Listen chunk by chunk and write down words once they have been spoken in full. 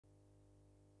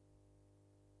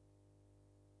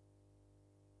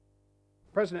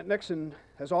President Nixon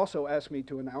has also asked me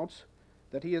to announce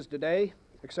that he is today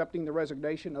accepting the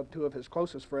resignation of two of his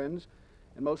closest friends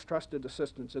and most trusted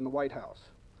assistants in the White House,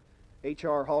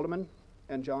 H.R. Haldeman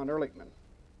and John Ehrlichman.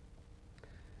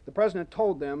 The President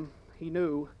told them he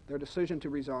knew their decision to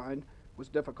resign was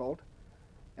difficult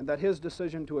and that his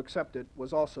decision to accept it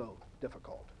was also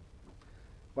difficult.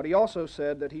 But he also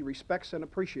said that he respects and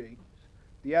appreciates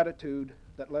the attitude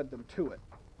that led them to it.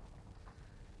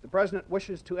 The President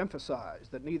wishes to emphasize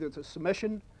that neither the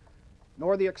submission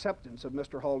nor the acceptance of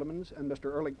Mr. Haldeman's and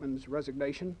Mr. Ehrlichman's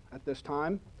resignation at this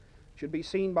time should be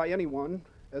seen by anyone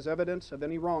as evidence of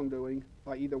any wrongdoing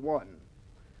by either one.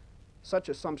 Such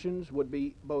assumptions would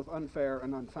be both unfair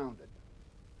and unfounded.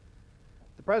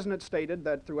 The President stated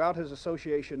that throughout his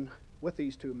association with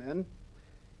these two men,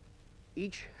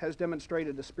 each has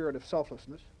demonstrated a spirit of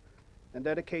selflessness and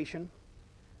dedication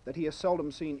that he has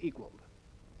seldom seen equaled.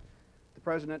 The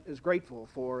President is grateful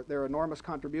for their enormous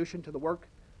contribution to the work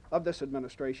of this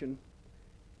administration,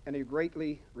 and he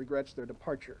greatly regrets their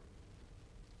departure.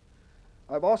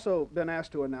 I've also been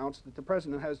asked to announce that the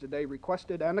President has today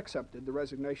requested and accepted the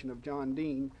resignation of John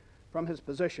Dean from his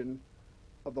position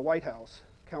of the White House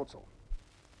counsel.